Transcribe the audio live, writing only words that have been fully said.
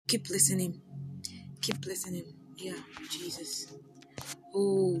Keep listening. Keep listening. Yeah, Jesus.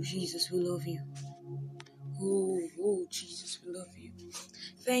 Oh, Jesus, we love you. Oh, Jesus, we love you.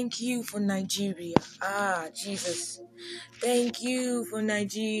 Thank you for Nigeria. Jesus. Thank you for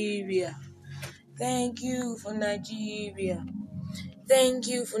Nigeria. Thank you for Nigeria. Thank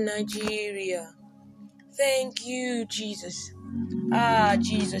you for Nigeria. Thank you, Jesus.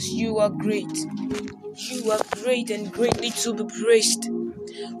 Jesus, you are great. You are great and greatly to be praised.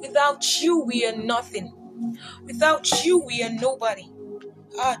 Without you, we are nothing. Without you, we are nobody.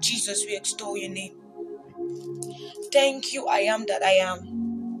 Jesus, we extol your name. Thank you, I am that I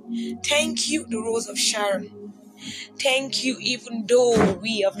am. Thank you, the Rose of Sharon. Thank you, even though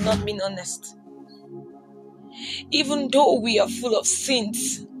we have not been honest. Even though we are full of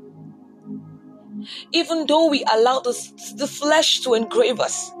sins. Even though we allow the flesh to engrave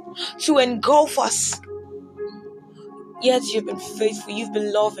us, to engulf us. Yet you've been faithful, you've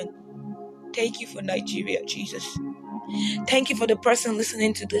been loving. Thank you for Nigeria, Jesus. Thank you for the person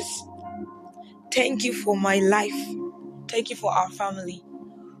listening to this. Thank you for my life. Thank you for our family.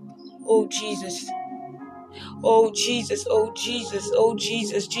 Oh, Jesus. Oh, Jesus. Oh, Jesus. Oh,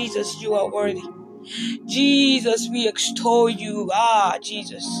 Jesus. Jesus, you are worthy. Jesus, we extol you.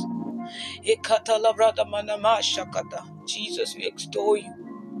 Jesus. Jesus, we extol you.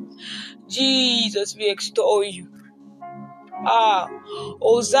 Jesus, we extol you.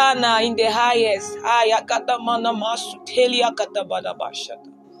 Hosanna in the highest.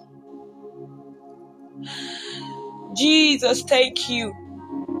 Jesus, thank you.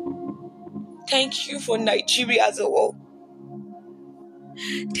 Thank you for Nigeria as a whole.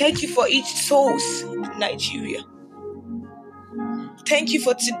 Thank you for each souls in Nigeria. Thank you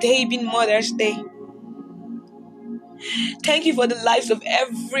for today being Mother's Day. Thank you for the lives of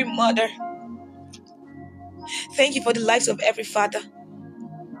every mother. Thank you for the lives of every father.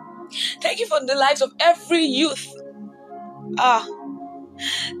 Thank you for the lives of every youth.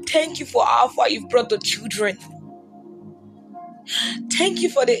 Thank you for how far you've brought the children. Thank you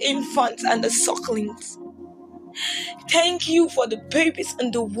for the infants and the sucklings. Thank you for the babies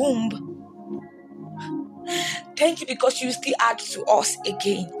in the womb. Thank you because you still add to us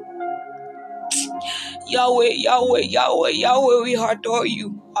again. Yahweh, Yahweh, Yahweh, Yahweh, we adore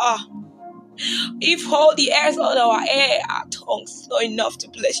you. If all the hairs on our hair are tongues, it's not enough to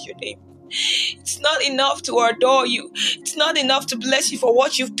bless your name. It's not enough to adore you. It's not enough to bless you for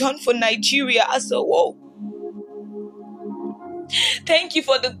what you've done for Nigeria as a whole. Thank you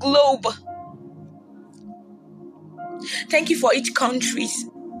for the globe. Thank you for each countries.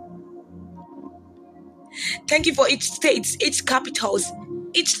 Thank you for each states, each capitals,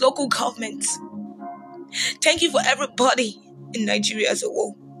 each local governments. Thank you for everybody in Nigeria as a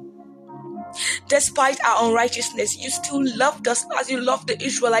whole. Despite our unrighteousness, you still loved us as you loved the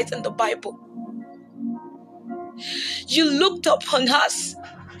Israelites in the Bible. You looked upon us.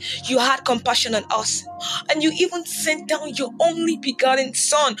 You had compassion on us. And you even sent down your only begotten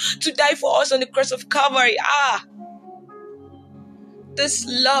Son to die for us on the cross of Calvary. This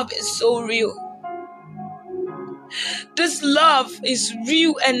love is so real. This love is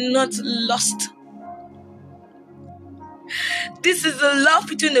real and not lost. This is the love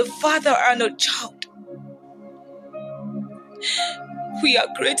between a father and a child. We are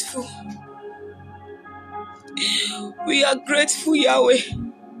grateful. We are grateful, Yahweh.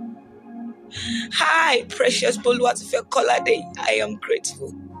 Hi, precious Boluwatife Kolade. I am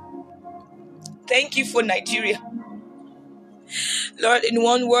grateful. Thank you for Nigeria. Lord, in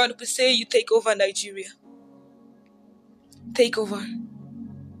one word, we say you take over Nigeria. Take over.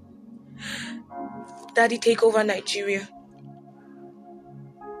 Daddy, take over Nigeria.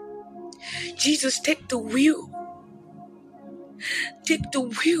 Jesus, take the wheel. Take the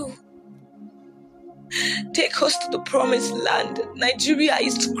wheel. Take us to the promised land. Nigeria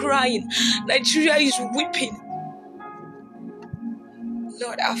is crying. Nigeria is weeping.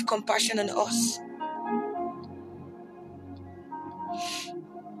 Lord, have compassion on us.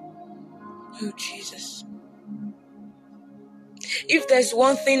 Oh, Jesus. If there's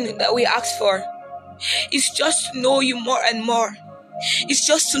one thing that we ask for, it's just to know you more and more. It's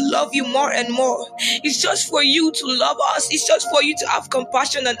just to love you more and more. It's just for you to love us. It's just for you to have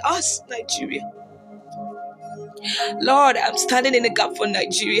compassion on us, Nigeria. Lord, I'm standing in the gap for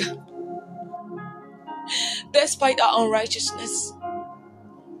Nigeria. Despite our unrighteousness,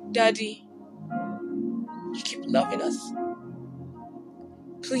 Daddy, you keep loving us.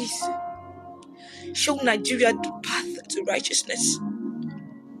 Please, show Nigeria the path to righteousness.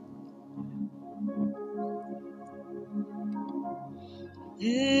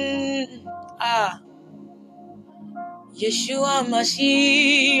 Yeshua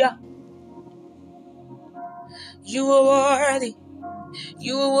Mashiach. You are worthy.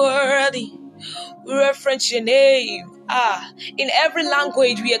 You are worthy. We reference your name. In every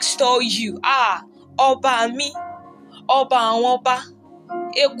language we extol you. Oba mi, Oba Oba,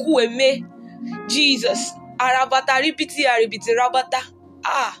 Eku eme, Jesus. Arabata ripiti aribiti rabata.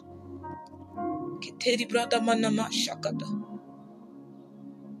 Kiteri brada manama shakata.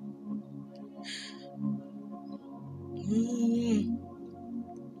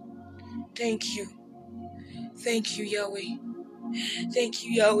 Thank you. Thank you, Yahweh. Thank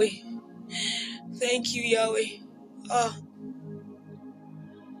you, Yahweh. Thank you, Yahweh.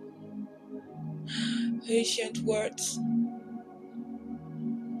 Ancient words.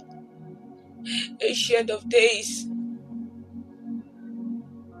 Ancient of days.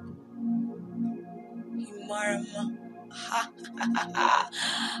 Imarama.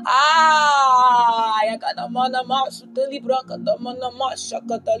 Yakadamana masu delibra kadamana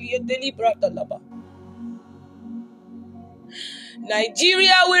mashakatalia delibra talaba.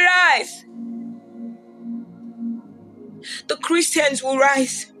 Nigeria will rise. The Christians will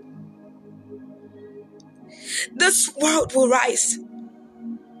rise. This world will rise.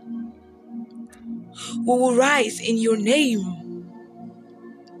 We will rise in your name.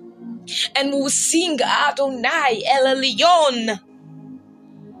 And we will sing Adonai El Elyon.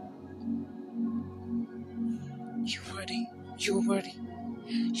 You are worthy. You are worthy.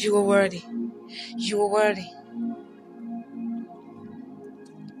 You are worthy. You are worthy.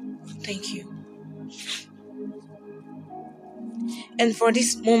 Thank you. And for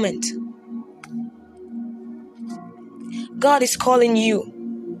this moment, God is calling you.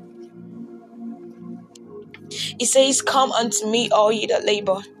 He says, come unto me, all ye that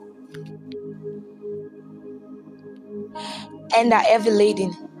labor and are heavy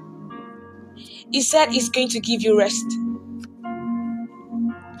laden. He said he's going to give you rest.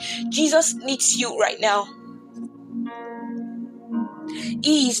 Jesus needs you right now.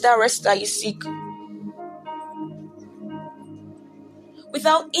 He is that rest that you seek.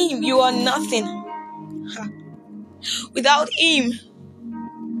 Without him, you are nothing. Without him,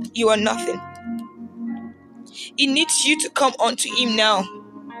 you are nothing. He needs you to come unto him now.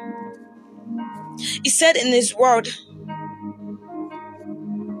 He said in his word,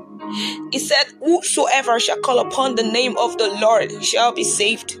 he said, whosoever shall call upon the name of the Lord shall be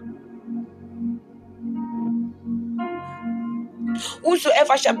saved.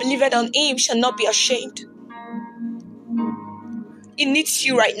 Whosoever shall believe on him shall not be ashamed. He needs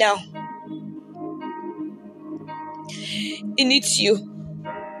you right now. He needs you.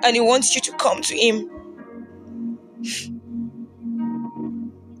 And he wants you to come to him.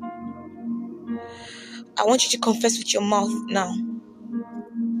 I want you to confess with your mouth now.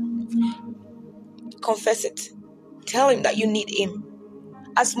 Confess it. Tell him that you need him.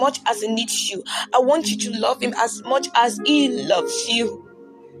 As much as he needs you. I want you to love him as much as he loves you.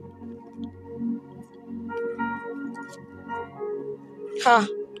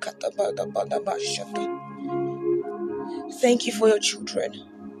 Thank you for your children.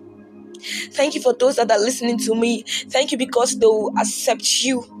 Thank you for those that are listening to me. Thank you because they will accept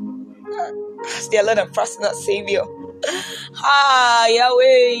you as their Lord and personal Savior.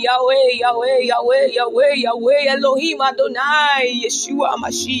 Yahweh, Yahweh, Yahweh, Yahweh, Yahweh, Yahweh, Elohim Adonai, Yeshua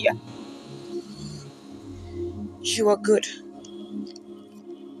Mashiach. You are good.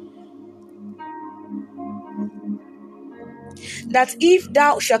 That if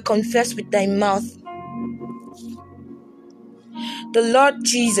thou shalt confess with thy mouth the Lord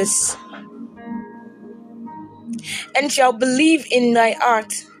Jesus, and shall believe in thy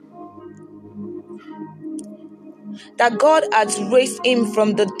heart that God hath raised him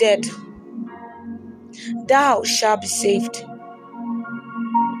from the dead, thou shalt be saved.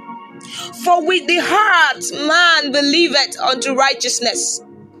 For with the heart man believeth unto righteousness,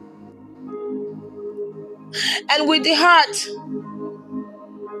 and with the heart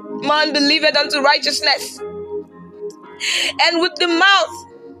man believeth unto righteousness, and with the mouth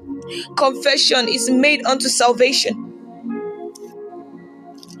confession is made unto salvation.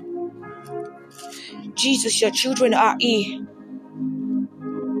 Jesus, your children are here.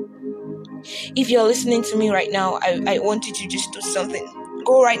 If you're listening to me right now, I want you to just do something.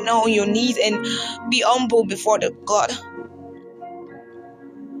 Go right now on your knees and be humble before the God.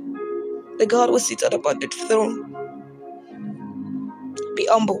 The God who sits upon the throne. Be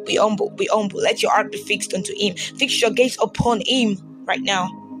humble, be humble, be humble. Let your heart be fixed unto him. Fix your gaze upon him right now.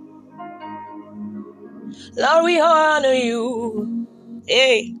 Lord, we honor you.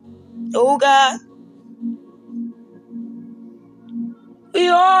 Hey, oh God. We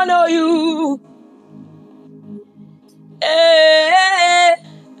honor you. Hey.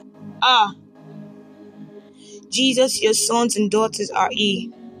 Jesus, your sons and daughters are here.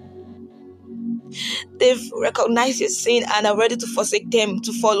 They've recognized your sin and are ready to forsake them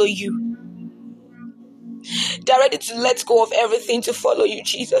to follow you. They're ready to let go of everything to follow you,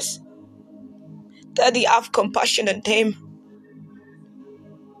 Jesus. Daddy, have compassion on them.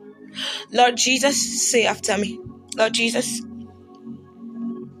 Lord Jesus, say after me. Lord Jesus,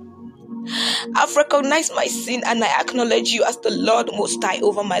 I've recognized my sin and I acknowledge you as the Lord Most High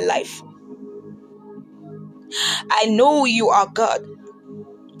over my life. I know you are God.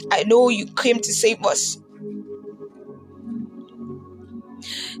 I know you came to save us.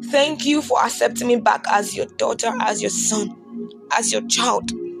 Thank you for accepting me back as your daughter, as your son, as your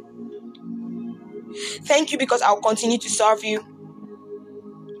child. Thank you because I'll continue to serve you.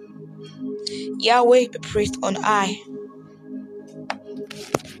 Yahweh be praised on high.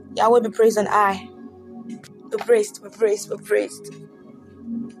 Yahweh be praised on high. Be praised, be praised, be praised.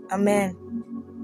 Amen.